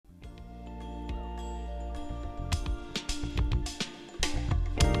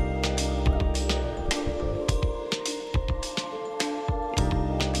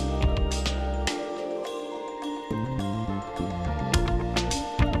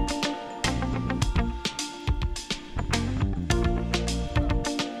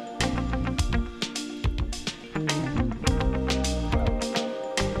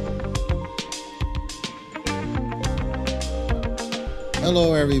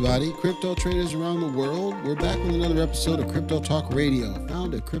Hello, everybody. Crypto traders around the world. We're back with another episode of Crypto Talk Radio,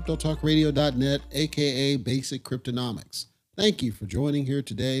 found at cryptotalkradio.net, aka Basic Cryptonomics. Thank you for joining here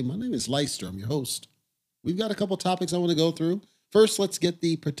today. My name is Leister. I'm your host. We've got a couple topics I want to go through. First, let's get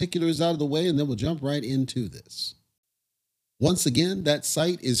the particulars out of the way, and then we'll jump right into this. Once again, that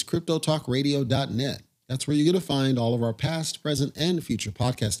site is cryptotalkradio.net. That's where you're going to find all of our past, present, and future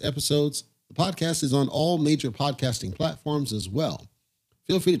podcast episodes. The podcast is on all major podcasting platforms as well.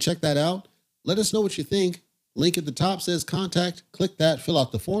 Feel free to check that out. Let us know what you think. Link at the top says contact. Click that, fill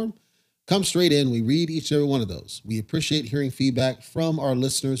out the form. Come straight in. We read each and every one of those. We appreciate hearing feedback from our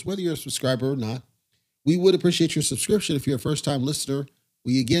listeners, whether you're a subscriber or not. We would appreciate your subscription if you're a first-time listener.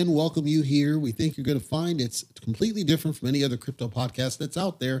 We again welcome you here. We think you're going to find it's completely different from any other crypto podcast that's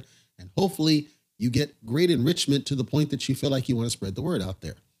out there. And hopefully you get great enrichment to the point that you feel like you want to spread the word out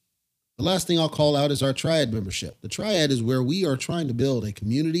there. The last thing I'll call out is our Triad membership. The Triad is where we are trying to build a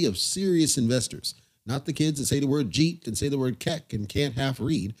community of serious investors, not the kids that say the word Jeet and say the word Keck and can't half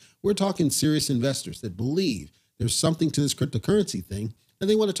read. We're talking serious investors that believe there's something to this cryptocurrency thing, and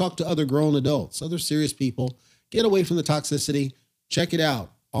they want to talk to other grown adults, other serious people. Get away from the toxicity. Check it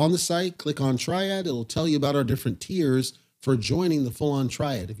out. On the site, click on Triad. It'll tell you about our different tiers for joining the full-on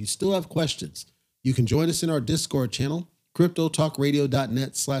Triad. If you still have questions, you can join us in our Discord channel.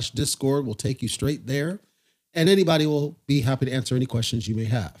 cryptotalkradio.net/Discord will take you straight there, and anybody will be happy to answer any questions you may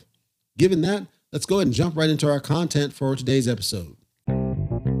have. Given that, let's go ahead and jump right into our content for today's episode.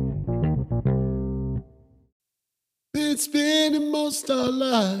 Been spending most our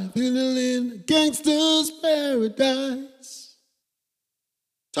life in a gangster's paradise.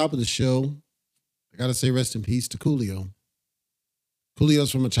 Top of the show, I gotta say rest in peace to Coolio.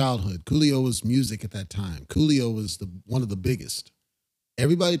 Coolio's from a childhood. Coolio was music at that time. Coolio was one of the biggest.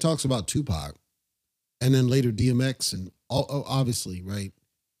 Everybody talks about Tupac, and then later DMX, and obviously, right?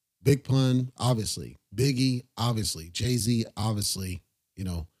 Big Pun, obviously. Biggie, obviously. Jay-Z, obviously. You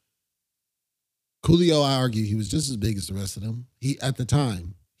know, Coolio, I argue, he was just as big as the rest of them. At the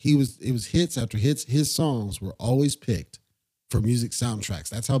time, it was hits after hits. His songs were always picked for music soundtracks.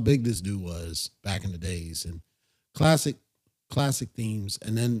 That's how big this dude was back in the days. And classic themes.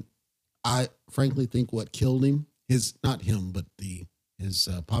 And then I frankly think what killed him, not him, but his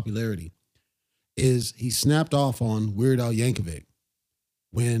popularity, is he snapped off on Weird Al Yankovic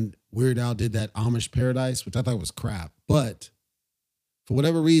when Weird Al did that Amish Paradise, which I thought was crap. But for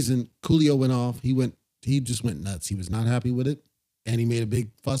whatever reason, Coolio went off. He just went nuts. He was not happy with it. And he made a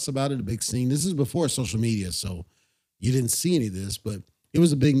big fuss about it, a big scene. This is before social media, so you didn't see any of this, but it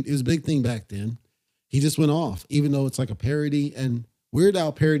was a big thing back then. He just went off, even though it's like a parody. And Weird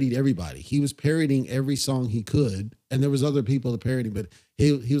Al parodied everybody. He was parodying every song he could. And there was other people that parodied, but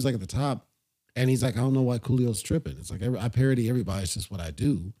he was like at the top. And he's like, I don't know why Coolio's tripping. It's like, I parody everybody. It's just what I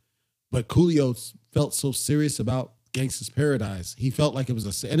do. But Coolio felt so serious about Gangsta's Paradise. He felt like it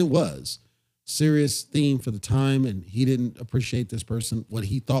was and it was serious theme for the time. And he didn't appreciate this person, what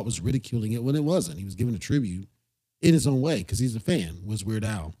he thought was ridiculing it when it wasn't. He was giving a tribute in his own way because he's a fan, was Weird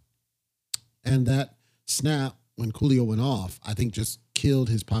Al. And that snap when Coolio went off, I think just killed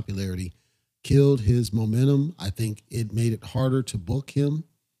his popularity, killed his momentum. I think it made it harder to book him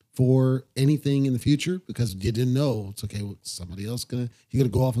for anything in the future because you didn't know it's okay. Somebody else you gonna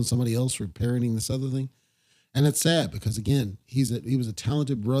go off on somebody else for parenting this other thing, and it's sad because again he was a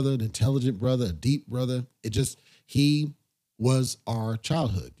talented brother, an intelligent brother, a deep brother. He was our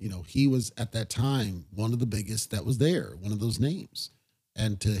childhood. You know, he was at that time one of the biggest that was there, one of those names,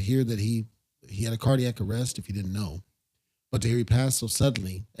 and to hear that he had a cardiac arrest, if you didn't know, but to hear he passed so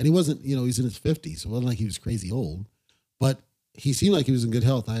suddenly, and he wasn't, he's in his 50s, so it wasn't like he was crazy old, but he seemed like he was in good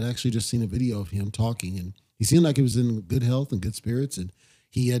health. I had actually just seen a video of him talking, and he seemed like he was in good health and good spirits, and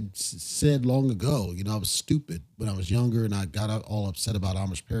he had said long ago, I was stupid when I was younger, and I got all upset about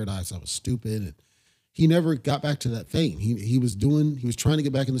Amish Paradise. I was stupid, and he never got back to that fame. He was trying to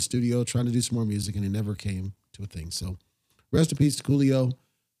get back in the studio, trying to do some more music, and it never came to a thing. So rest in peace to Coolio.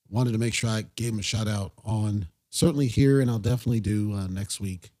 Wanted to make sure I gave him a shout out on certainly here, and I'll definitely do next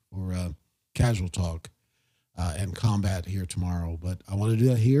week for Casual Talk and Combat here tomorrow. But I want to do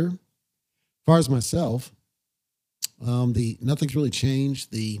that here. As far as myself, nothing's really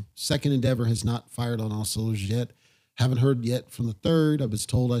changed. The second endeavor has not fired on all cylinders yet. Haven't heard yet from the third. I was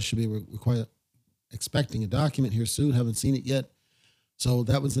told I should be expecting a document here soon. Haven't seen it yet. So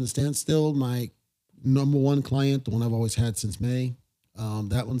that one's in a standstill. My number one client, the one I've always had since May,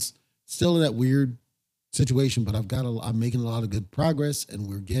 that one's still in that weird situation, but I'm making a lot of good progress and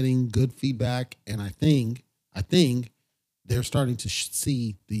we're getting good feedback. And I think they're starting to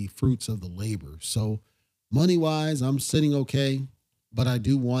see the fruits of the labor. So money wise, I'm sitting okay. but I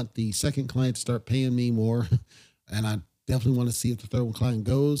do want the second client to start paying me more. And I definitely want to see if the third one client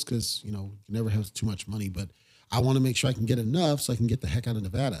goes because, you never have too much money, but I want to make sure I can get enough so I can get the heck out of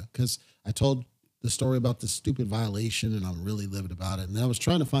Nevada. Because I told the story about this stupid violation and I'm really livid about it. And I was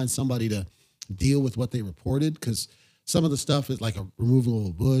trying to find somebody to deal with what they reported because some of the stuff is like a removal of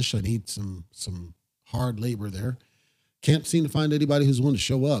a bush. I need some hard labor there. Can't seem to find anybody who's willing to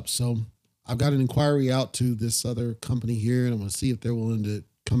show up. So I've got an inquiry out to this other company here, and I'm going to see if they're willing to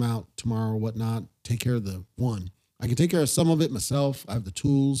come out tomorrow or whatnot, take care of the one. I can take care of some of it myself. I have the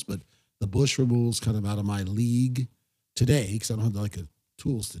tools, but the bush removal is kind of out of my league today because I don't have the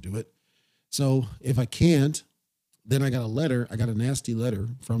tools to do it. So if I can't, then I got a nasty letter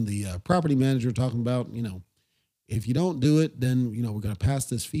from the property manager talking about, if you don't do it, then, we're going to pass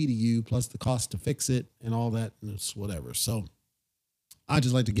this fee to you plus the cost to fix it and all that and it's whatever. So I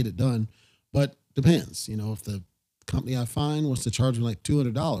just like to get it done, but depends, if the company I find wants to charge me like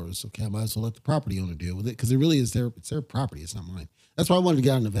 $200, okay, I might as well let the property owner deal with it because it really is it's their property. It's not mine. That's why I wanted to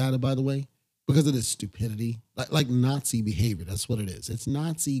get out of Nevada, by the way, because of this stupidity, like Nazi behavior. That's what it is. It's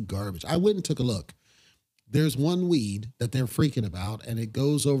Nazi garbage. I went and took a look. There's one weed that they're freaking about, and it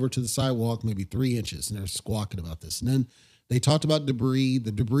goes over to the sidewalk maybe 3 inches, and they're squawking about this. And then they talked about debris.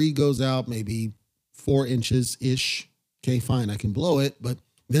 The debris goes out maybe 4 inches-ish. Okay, fine, I can blow it. But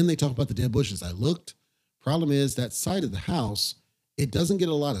then they talk about the dead bushes. I looked. Problem is that side of the house, it doesn't get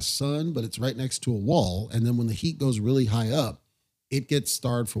a lot of sun, but it's right next to a wall. And then when the heat goes really high up, it gets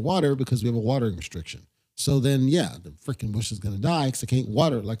starved for water because we have a watering restriction. So then, yeah, the freaking bush is going to die because I can't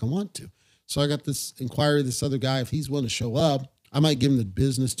water it like I want to. So I got this inquiry, this other guy, if he's willing to show up, I might give him the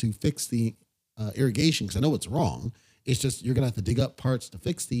business to fix the irrigation because I know it's wrong. It's just you're going to have to dig up parts to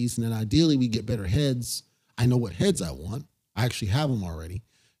fix these. And then ideally we get better heads. I know what heads I want. I actually have them already.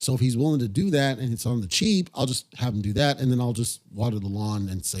 So if he's willing to do that and it's on the cheap, I'll just have him do that. And then I'll just water the lawn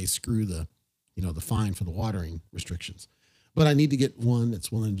and say, screw the fine for the watering restrictions. But I need to get one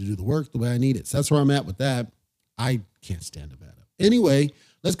that's willing to do the work the way I need it. So that's where I'm at with that. I can't stand Nevada. Anyway,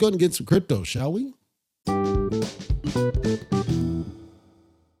 let's go ahead and get some crypto, shall we?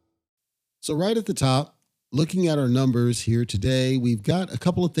 So right at the top, looking at our numbers here today, we've got a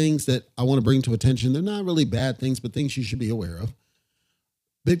couple of things that I want to bring to attention. They're not really bad things, but things you should be aware of.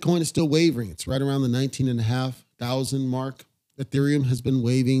 Bitcoin is still wavering. It's right around the 19,500 mark. Ethereum has been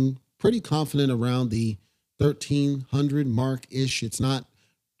waving pretty confident around the 1,300 mark-ish. It's not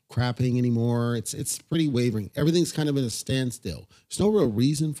crapping anymore. It's pretty wavering. Everything's kind of in a standstill. There's no real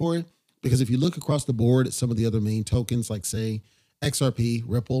reason for it because if you look across the board at some of the other main tokens, like say XRP,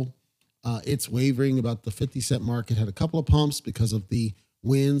 Ripple, it's wavering about the 50-cent mark. It had a couple of pumps because of the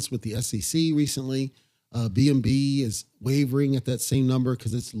wins with the SEC recently. BNB is wavering at that same number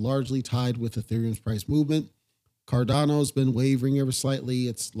because it's largely tied with Ethereum's price movement. Cardano's been wavering ever slightly.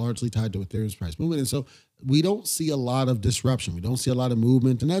 It's largely tied to Ethereum's price movement. And so we don't see a lot of disruption. We don't see a lot of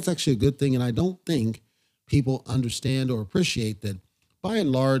movement. And that's actually a good thing. And I don't think people understand or appreciate that by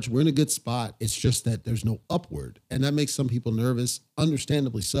and large, we're in a good spot. It's just that there's no upward. And that makes some people nervous,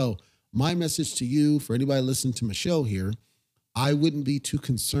 understandably so. My message to you, for anybody listening to my show here, I wouldn't be too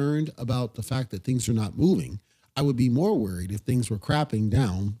concerned about the fact that things are not moving. I would be more worried if things were crapping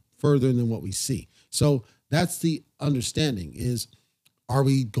down further than what we see. So that's the understanding is, are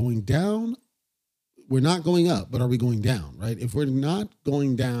we going down? We're not going up, but are we going down, right? If we're not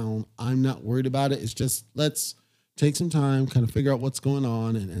going down, I'm not worried about it. It's just, let's take some time, kind of figure out what's going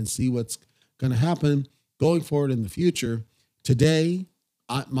on and see what's going to happen going forward in the future. Today,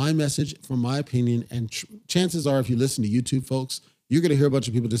 my message, from my opinion, and chances are if you listen to YouTube, folks, you're going to hear a bunch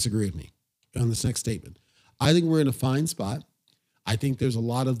of people disagree with me on this next statement. I think we're in a fine spot. I think there's a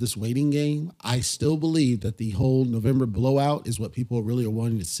lot of this waiting game. I still believe that the whole November blowout is what people really are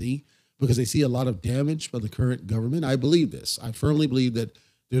wanting to see because they see a lot of damage by the current government. I believe this. I firmly believe that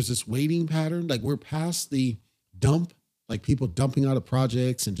there's this waiting pattern. Like we're past the dump, like people dumping out of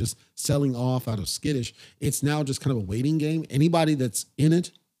projects and just selling off out of skittish. It's now just kind of a waiting game. Anybody that's in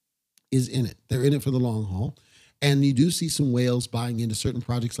it is in it. They're in it for the long haul. And you do see some whales buying into certain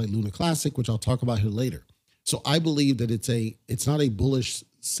projects like Luna Classic, which I'll talk about here later. So I believe that it's not a bullish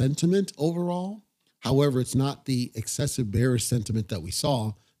sentiment overall. However, it's not the excessive bearish sentiment that we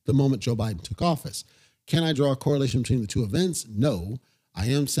saw the moment Joe Biden took office. Can I draw a correlation between the two events? No. I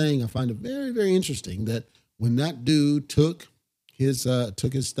am saying I find it very, very interesting that when that dude took his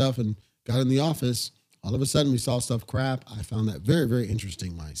stuff and got in the office, all of a sudden we saw stuff crap. I found that very, very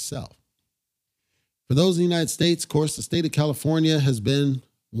interesting myself. For those in the United States, of course, the state of California has been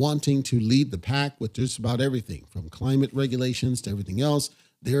wanting to lead the pack with just about everything from climate regulations to everything else.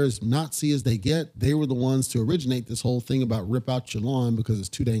 they're as Nazi as they get. They were the ones to originate this whole thing about rip out your lawn because it's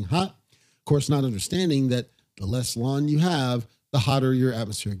too dang hot. Of course, not understanding that the less lawn you have, the hotter your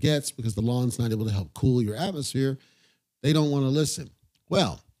atmosphere gets because the lawn's not able to help cool your atmosphere. They don't want to listen.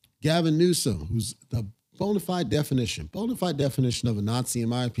 Well, Gavin Newsom, who's the bona fide definition of a Nazi, in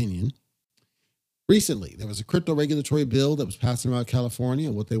my opinion. Recently, there was a crypto regulatory bill that was passed around California,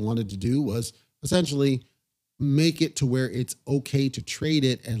 and what they wanted to do was essentially make it to where it's okay to trade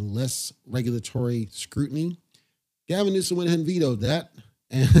it and less regulatory scrutiny. Gavin Newsom went ahead and vetoed that.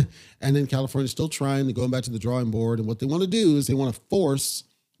 And then California's still trying to go back to the drawing board. And what they want to do is they want to force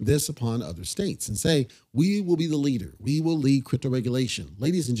this upon other states and say, we will be the leader. We will lead crypto regulation.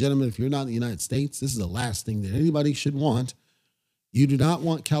 Ladies and gentlemen, if you're not in the United States, this is the last thing that anybody should want. You do not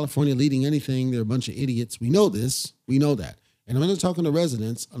want California leading anything. They're a bunch of idiots. We know this. We know that. And I'm going to talk to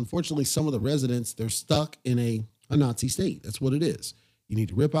residents. Unfortunately, some of the residents, they're stuck in a Nazi state. That's what it is. You need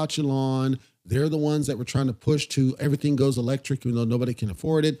to rip out your lawn. They're the ones that were trying to push to everything goes electric, even though nobody can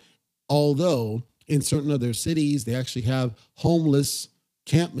afford it. Although in certain other cities, they actually have homeless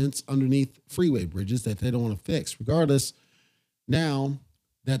encampments underneath freeway bridges that they don't want to fix. Regardless, now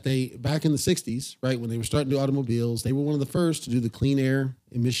that back in the 60s, right, when they were starting to do automobiles, they were one of the first to do the clean air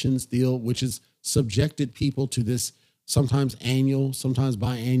emissions deal, which has subjected people to this sometimes annual, sometimes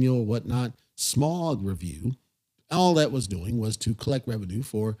biannual or whatnot, smog review. All that was doing was to collect revenue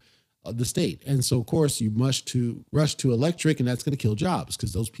for the state. And so, of course, you must rush to electric, and that's going to kill jobs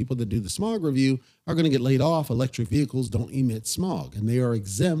because those people that do the smog review are going to get laid off. Electric vehicles don't emit smog, and they are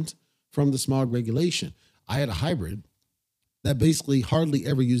exempt from the smog regulation. I had a hybrid that basically hardly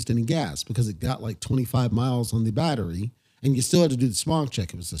ever used any gas because it got like 25 miles on the battery, and you still had to do the smog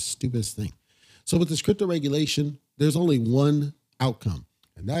check. It was the stupidest thing. So with this crypto regulation, there's only one outcome,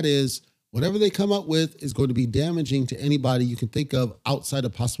 and that is whatever they come up with is going to be damaging to anybody you can think of outside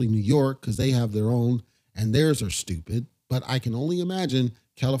of possibly New York because they have their own and theirs are stupid. But I can only imagine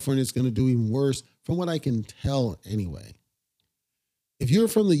California is going to do even worse from what I can tell anyway. If you're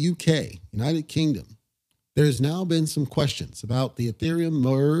from the UK, United Kingdom, there's now been some questions about the Ethereum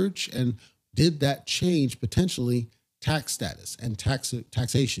merge and did that change potentially tax status and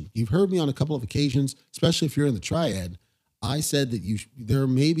taxation. You've heard me on a couple of occasions, especially if you're in the triad. I said that there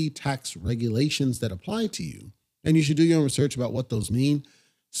may be tax regulations that apply to you, and you should do your own research about what those mean,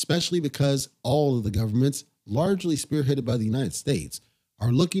 especially because all of the governments, largely spearheaded by the United States,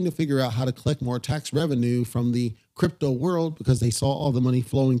 are looking to figure out how to collect more tax revenue from the crypto world because they saw all the money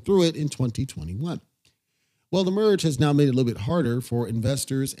flowing through it in 2021. Well, the merge has now made it a little bit harder for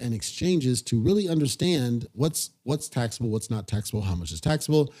investors and exchanges to really understand what's taxable, what's not taxable, how much is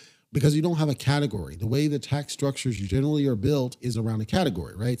taxable, because you don't have a category. The way the tax structures generally are built is around a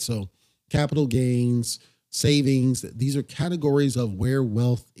category, right? So capital gains, savings, these are categories of where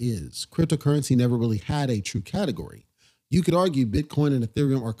wealth is. Cryptocurrency never really had a true category. You could argue Bitcoin and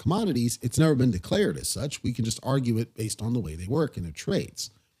Ethereum are commodities. It's never been declared as such. We can just argue it based on the way they work in their trades.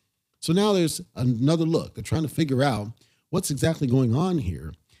 So now there's another look. They're trying to figure out what's exactly going on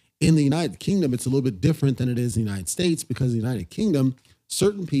here. In the United Kingdom, it's a little bit different than it is in the United States because in the United Kingdom,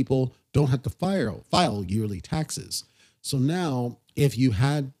 certain people don't have to file yearly taxes. So now if you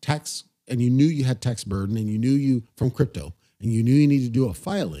had tax and you knew you had tax burden and you knew you from crypto and you knew you needed to do a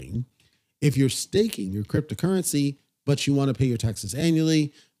filing, if you're staking your cryptocurrency, but you want to pay your taxes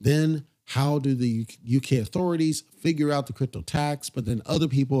annually, then how do the UK authorities figure out the crypto tax, but then other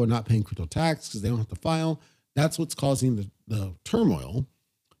people are not paying crypto tax because they don't have to file? That's what's causing the turmoil.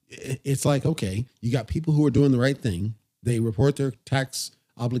 It's like, okay, you got people who are doing the right thing. They report their tax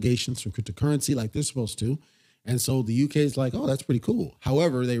obligations from cryptocurrency like they're supposed to. And so the UK is like, oh, that's pretty cool.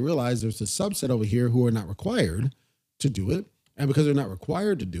 However, they realize there's a subset over here who are not required to do it. And because they're not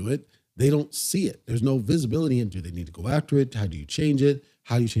required to do it, they don't see it. There's no visibility into they need to go after it. How do you change it?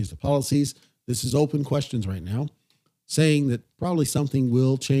 How do you change the policies? This is open questions right now, saying that probably something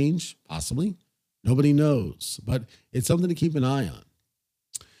will change, possibly. Nobody knows, but it's something to keep an eye on.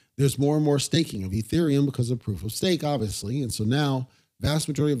 There's more and more staking of Ethereum because of proof of stake, obviously. And so now vast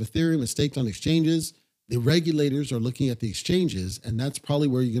majority of Ethereum is staked on exchanges. The regulators are looking at the exchanges, and that's probably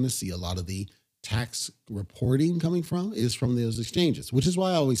where you're going to see a lot of the tax reporting coming from is from those exchanges, which is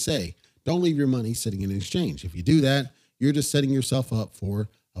why I always say, don't leave your money sitting in an exchange. If you do that, you're just setting yourself up for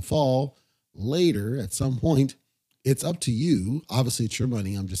a fall later at some point. It's up to you. Obviously, it's your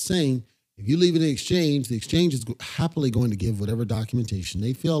money. I'm just saying, if you leave it in exchange, the exchange is happily going to give whatever documentation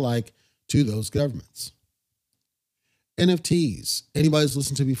they feel like to those governments. NFTs. Anybody who's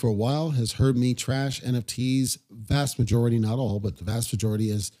listened to me for a while has heard me trash NFTs. Vast majority, not all, but the vast majority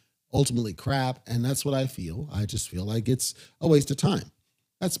is ultimately crap. And that's what I feel. I just feel like it's a waste of time.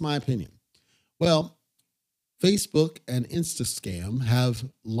 That's my opinion. Well, Facebook and Instascam have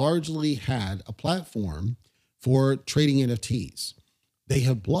largely had a platform for trading NFTs. They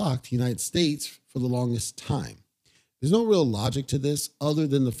have blocked the United States for the longest time. There's no real logic to this other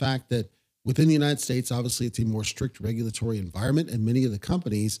than the fact that within the United States, obviously it's a more strict regulatory environment, and many of the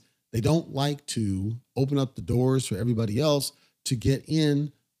companies, they don't like to open up the doors for everybody else to get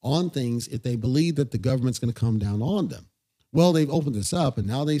in on things if they believe that the government's going to come down on them. Well, they've opened this up, and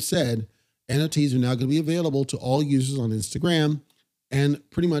now they've said NFTs are now going to be available to all users on Instagram, and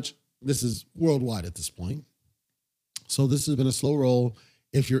pretty much this is worldwide at this point. So this has been a slow roll.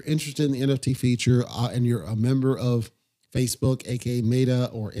 If you're interested in the NFT feature and you're a member of Facebook, aka Meta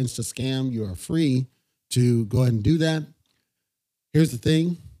or Instascam, you are free to go ahead and do that. Here's the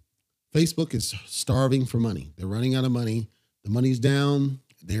thing. Facebook is starving for money. They're running out of money. The money's down.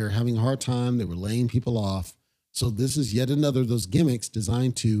 They're having a hard time. They were laying people off. So this is yet another of those gimmicks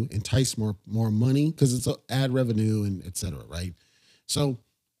designed to entice more money because it's ad revenue and et cetera, right? So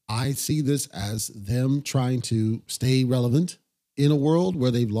I see this as them trying to stay relevant in a world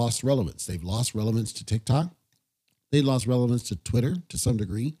where they've lost relevance. They've lost relevance to TikTok. They've lost relevance to Twitter to some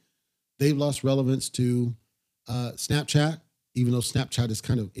degree. They've lost relevance to Snapchat, even though Snapchat is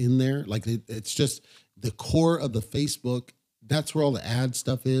kind of in there. Like it's just the core of the Facebook. That's where all the ad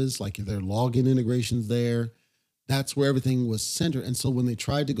stuff is. Like their login integrations there. That's where everything was centered. And so when they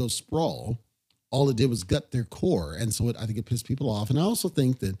tried to go sprawl, all it did was gut their core. And so I think it pissed people off. And I also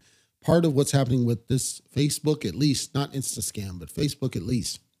think that part of what's happening with this Facebook, at least, not Instascam, but Facebook at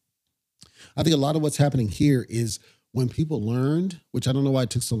least, I think a lot of what's happening here is when people learned, which I don't know why it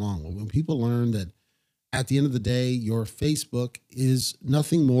took so long, but when people learned that at the end of the day, your Facebook is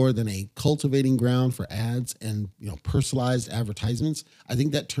nothing more than a cultivating ground for ads and, personalized advertisements, I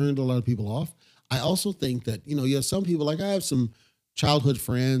think that turned a lot of people off. I also think that, you have some people, like I have some childhood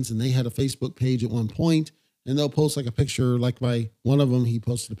friends and they had a Facebook page at one point and they'll post like a picture, like one of them, he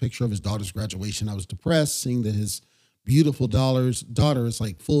posted a picture of his daughter's graduation. I was depressed seeing that his beautiful daughter is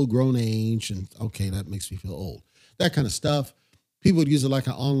like full grown age. And okay, that makes me feel old. That kind of stuff. People would use it like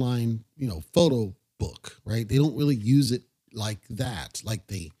an online, photo book, right? They don't really use it like that, like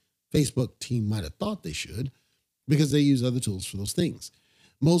the Facebook team might have thought they should, because they use other tools for those things.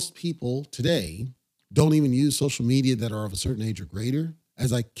 Most people today don't even use social media that are of a certain age or greater.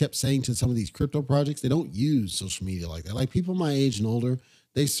 As I kept saying to some of these crypto projects, they don't use social media like that. Like people my age and older,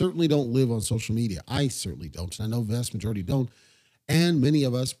 they certainly don't live on social media. I certainly don't. And I know vast majority don't. And many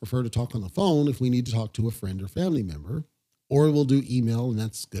of us prefer to talk on the phone if we need to talk to a friend or family member, or we'll do email and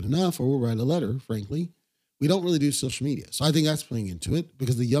that's good enough, or we'll write a letter, frankly. We don't really do social media. So I think that's playing into it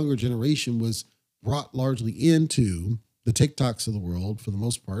because the younger generation was brought largely into the TikToks of the world for the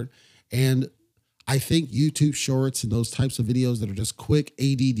most part. And I think YouTube shorts and those types of videos that are just quick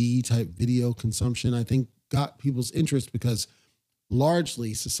ADD type video consumption, I think got people's interest because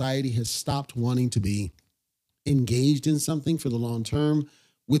largely society has stopped wanting to be engaged in something for the long term,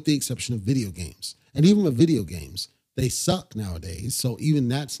 with the exception of video games. And even with video games, they suck nowadays. So even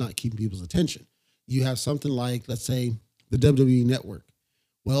that's not keeping people's attention. You have something like, let's say, the WWE Network.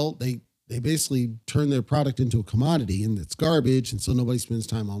 Well, they basically turn their product into a commodity and it's garbage. And so nobody spends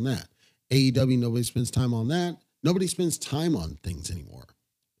time on that. AEW, nobody spends time on that. Nobody spends time on things anymore.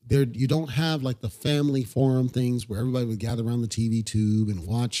 You don't have like the family forum things where everybody would gather around the TV tube and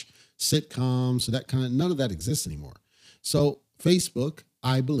watch sitcoms. So none of that exists anymore. So Facebook,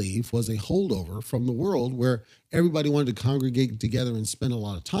 I believe, was a holdover from the world where everybody wanted to congregate together and spend a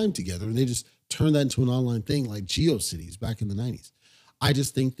lot of time together. And they just turned that into an online thing like GeoCities back in the 90s. I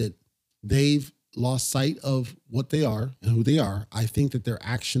just think that they've lost sight of what they are and who they are. I think that their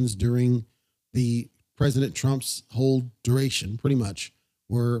actions during the President Trump's whole duration pretty much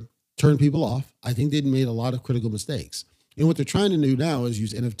were turned people off. I think they'd made a lot of critical mistakes. And what they're trying to do now is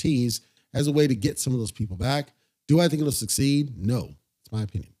use NFTs as a way to get some of those people back. Do I think it'll succeed? No, it's my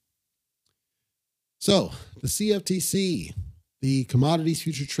opinion. So the CFTC, the Commodities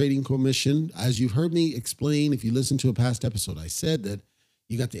Future Trading Commission, as you've heard me explain, if you listen to a past episode, I said that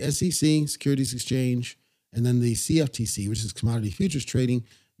you got the SEC, Securities Exchange, and then the CFTC, which is Commodity Futures Trading.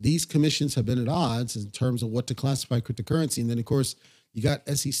 These commissions have been at odds in terms of what to classify cryptocurrency. And then, of course, you got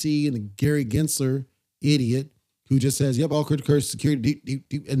SEC and the Gary Gensler idiot who just says, yep, all cryptocurrency security,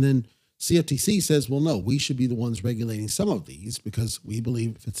 and then CFTC says, well, no, we should be the ones regulating some of these because we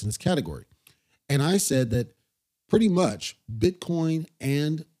believe it fits in this category. And I said that pretty much Bitcoin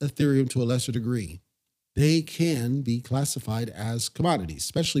and Ethereum to a lesser degree, they can be classified as commodities,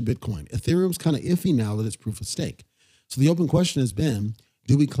 especially Bitcoin. Ethereum's kind of iffy now that it's proof of stake. So the open question has been,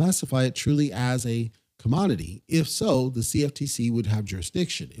 do we classify it truly as a commodity? If so, the CFTC would have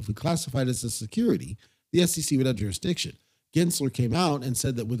jurisdiction. If we classified it as a security, the SEC would have jurisdiction. Gensler came out and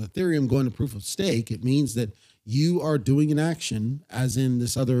said that with Ethereum going to proof of stake, it means that you are doing an action, as in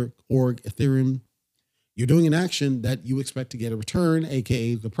this other org, Ethereum, you're doing an action that you expect to get a return,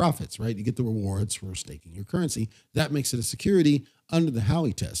 aka the profits, right? You get the rewards for staking your currency. That makes it a security under the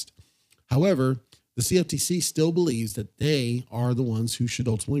Howey test. However, the CFTC still believes that they are the ones who should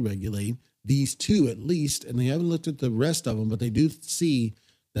ultimately regulate these two at least, and they haven't looked at the rest of them, but they do see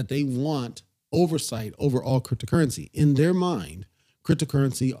that they want oversight over all cryptocurrency. In their mind,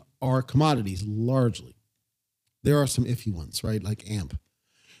 cryptocurrency are commodities largely. There are some iffy ones, right? Like AMP.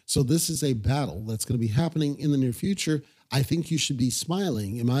 So this is a battle that's going to be happening in the near future. I think you should be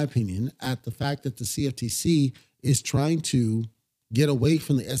smiling, in my opinion, at the fact that the CFTC is trying to get away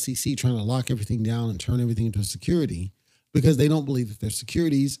from the SEC, trying to lock everything down and turn everything into a security because they don't believe that they're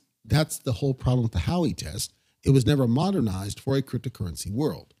securities. That's the whole problem with the Howey test. It was never modernized for a cryptocurrency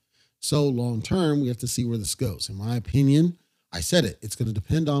world. So long term, we have to see where this goes. In my opinion, I said it, it's going to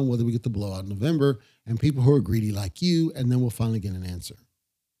depend on whether we get the blowout in November and people who are greedy like you, and then we'll finally get an answer.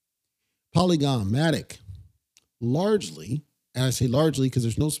 Polygon, Matic, largely, and I say largely because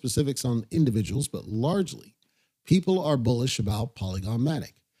there's no specifics on individuals, but largely, people are bullish about Polygon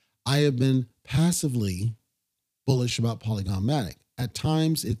Matic. I have been passively bullish about Polygon Matic. At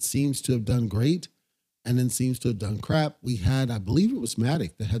times, it seems to have done great and then seems to have done crap. We had, I believe it was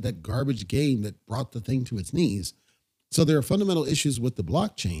Matic that had that garbage game that brought the thing to its knees. So there are fundamental issues with the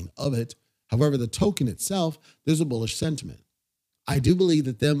blockchain of it. However, the token itself, there's a bullish sentiment. I do believe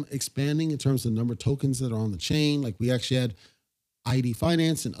that them expanding in terms of the number of tokens that are on the chain, like we actually had ID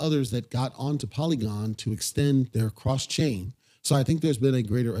Finance and others that got onto Polygon to extend their cross-chain. So I think there's been a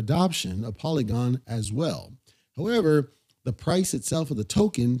greater adoption of Polygon as well. However, the price itself of the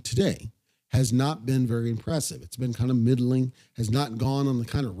token today has not been very impressive. It's been kind of middling, has not gone on the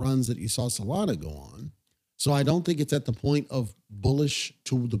kind of runs that you saw Solana go on. So I don't think it's at the point of bullish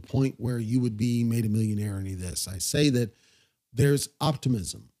to the point where you would be made a millionaire or any of this. I say that there's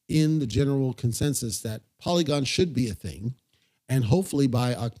optimism in the general consensus that Polygon should be a thing. And hopefully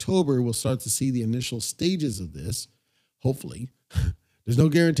by October, we'll start to see the initial stages of this. Hopefully. There's no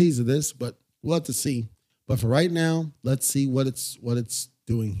guarantees of this, but we'll have to see. But for right now, let's see what it's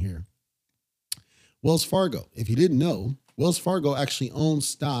doing here. Wells Fargo. If you didn't know, Wells Fargo actually owns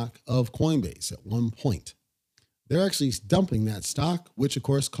stock of Coinbase at one point. They're actually dumping that stock, which of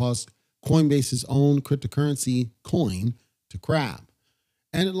course caused Coinbase's own cryptocurrency coin to crap.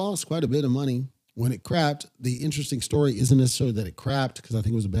 And it lost quite a bit of money when it crapped. The interesting story isn't necessarily that it crapped because I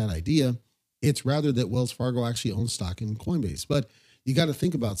think it was a bad idea. It's rather that Wells Fargo actually owns stock in Coinbase. But you got to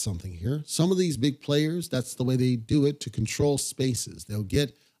think about something here. Some of these big players, that's the way they do it to control spaces. They'll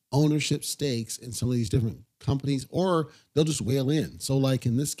get ownership stakes in some of these different companies, or they'll just whale in. So like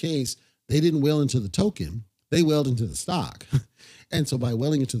in this case, they didn't whale into the token, they whaled into the stock. And so by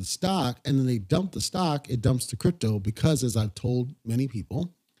whaling into the stock and then they dump the stock, it dumps to crypto because, as I've told many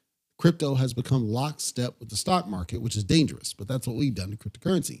people, crypto has become lockstep with the stock market, which is dangerous, but that's what we've done to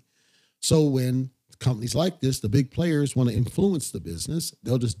cryptocurrency. So when companies like this, the big players want to influence the business,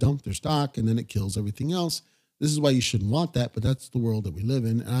 they'll just dump their stock and then it kills everything else. This is why you shouldn't want that, but that's the world that we live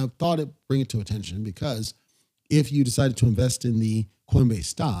in. And I thought I'd bring it to attention because if you decided to invest in the Coinbase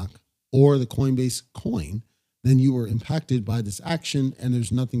stock or the Coinbase coin, then you were impacted by this action and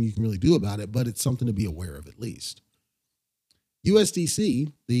there's nothing you can really do about it, but it's something to be aware of at least.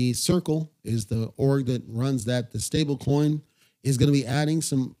 USDC, the Circle is the org that runs that. The stable coin is going to be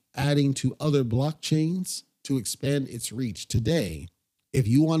adding to other blockchains to expand its reach. Today, if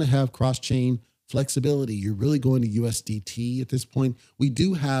you want to have cross-chain flexibility, you're really going to USDT at this point. We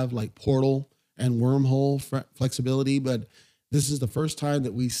do have like Portal and Wormhole flexibility, but this is the first time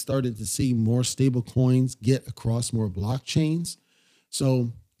that we started to see more stable coins get across more blockchains.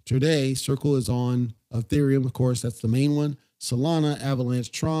 So today, Circle is on Ethereum, of course, that's the main one. Solana,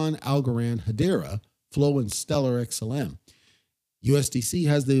 Avalanche, Tron, Algorand, Hedera, Flow, and Stellar XLM. USDC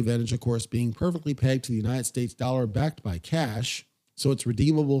has the advantage, of course, being perfectly pegged to the United States dollar backed by cash. So it's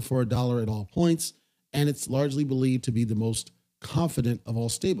redeemable for $1 at all points, and it's largely believed to be the most confident of all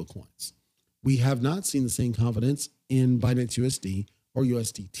stablecoins. We have not seen the same confidence in Binance USD or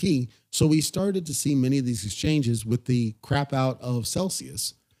USDT, so we started to see many of these exchanges with the crap out of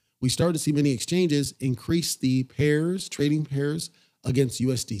Celsius. We started to see many exchanges increase the pairs, trading pairs against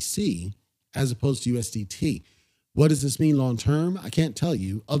USDC as opposed to USDT. What does this mean long term? I can't tell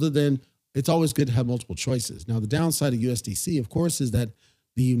you, other than it's always good to have multiple choices. Now, the downside of USDC, of course, is that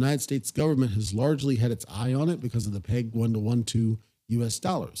the United States government has largely had its eye on it because of the peg 1-to-1 to US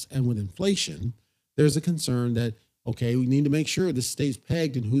dollars. And with inflation, there's a concern that, okay, we need to make sure this stays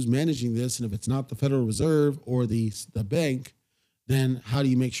pegged and who's managing this. And if it's not the Federal Reserve or the bank, then how do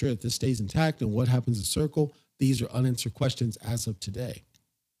you make sure that this stays intact and what happens to Circle? These are unanswered questions as of today.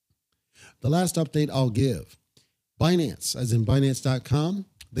 The last update I'll give, Binance, as in Binance.com,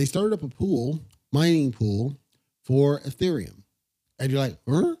 they started up a pool, mining pool for Ethereum. And you're like,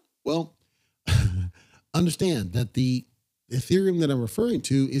 huh? Well, understand that the Ethereum that I'm referring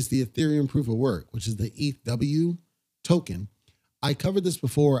to is the Ethereum proof of work, which is the ETHW token. I covered this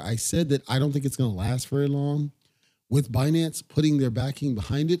before. I said that I don't think it's going to last very long. With Binance putting their backing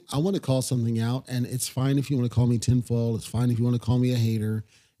behind it, I want to call something out, and it's fine if you want to call me tinfoil. It's fine if you want to call me a hater.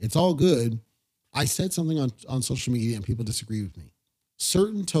 It's all good. I said something on social media, and people disagree with me.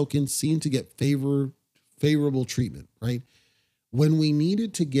 Certain tokens seem to get favorable treatment, right? When we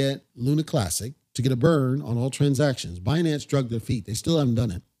needed to get Luna Classic to get a burn on all transactions, Binance dragged their feet. They still haven't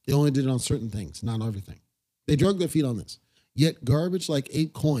done it. They only did it on certain things, not everything. They dragged their feet on this. Yet garbage like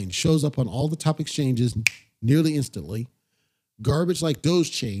ApeCoin shows up on all the top exchanges nearly instantly. Garbage like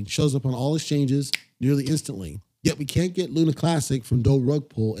Dogechain shows up on all exchanges nearly instantly. Yet we can't get Luna Classic from Do Rug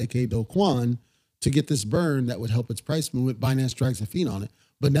Pull, aka Do Kwon, to get this burn that would help its price movement. Binance drags their feet on it.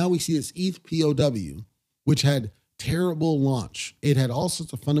 But now we see this ETH POW, which had terrible launch. It had all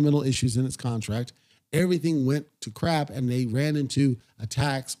sorts of fundamental issues in its contract. Everything went to crap, and they ran into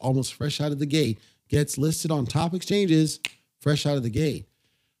attacks almost fresh out of the gate. Gets listed on top exchanges fresh out of the gate.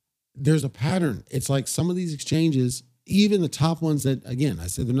 There's a pattern. It's like some of these exchanges, even the top ones that, again, I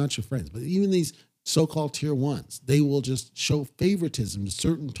said they're not your friends, but even these so-called tier ones, they will just show favoritism to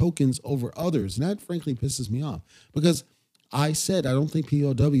certain tokens over others. And that frankly pisses me off, because I said I don't think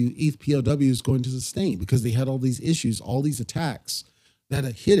ETH POW is going to sustain, because they had all these issues, all these attacks that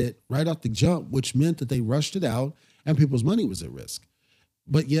hit it right off the jump, which meant that they rushed it out and people's money was at risk.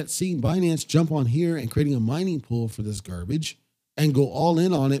 But yet seeing Binance jump on here and creating a mining pool for this garbage and go all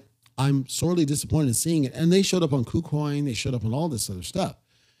in on it, I'm sorely disappointed in seeing it. And they showed up on KuCoin. They showed up on all this other stuff.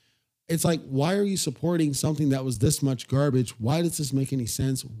 It's like, why are you supporting something that was this much garbage? Why does this make any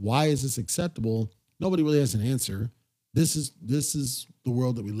sense? Why is this acceptable? Nobody really has an answer. This is the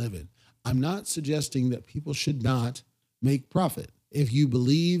world that we live in. I'm not suggesting that people should not make profit. If you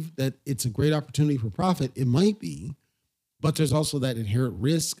believe that it's a great opportunity for profit, it might be, but there's also that inherent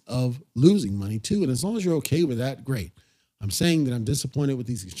risk of losing money too. And as long as you're okay with that, great. I'm saying that I'm disappointed with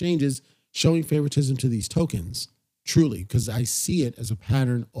these exchanges showing favoritism to these tokens, truly, because I see it as a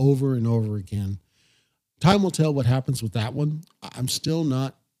pattern over and over again. Time will tell what happens with that one. I'm still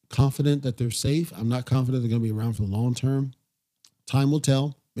not confident that they're safe. I'm not confident they're going to be around for the long term. Time will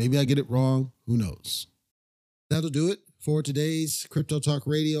tell. Maybe I get it wrong. Who knows? That'll do it for today's Crypto Talk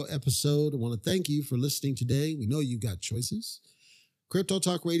Radio episode. I want to thank you for listening today. We know you've got choices.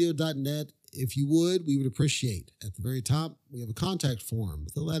 CryptoTalkRadio.net. If you would, we would appreciate. At the very top, we have a contact form.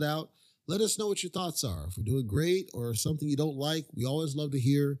 Fill that out. Let us know what your thoughts are. If we're doing great or something you don't like, we always love to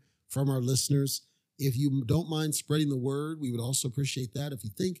hear from our listeners. If you don't mind spreading the word, we would also appreciate that. If you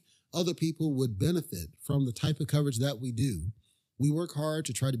think other people would benefit from the type of coverage that we do, we work hard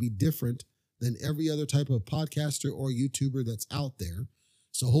to try to be different than every other type of podcaster or YouTuber that's out there.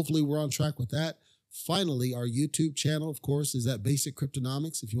 So hopefully we're on track with that. Finally, our YouTube channel, of course, is at Basic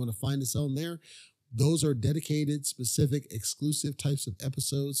Cryptonomics. If you want to find us on there, those are dedicated, specific, exclusive types of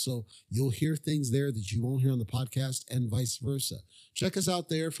episodes. So you'll hear things there that you won't hear on the podcast and vice versa. Check us out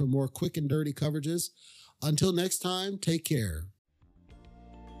there for more quick and dirty coverages. Until next time, take care.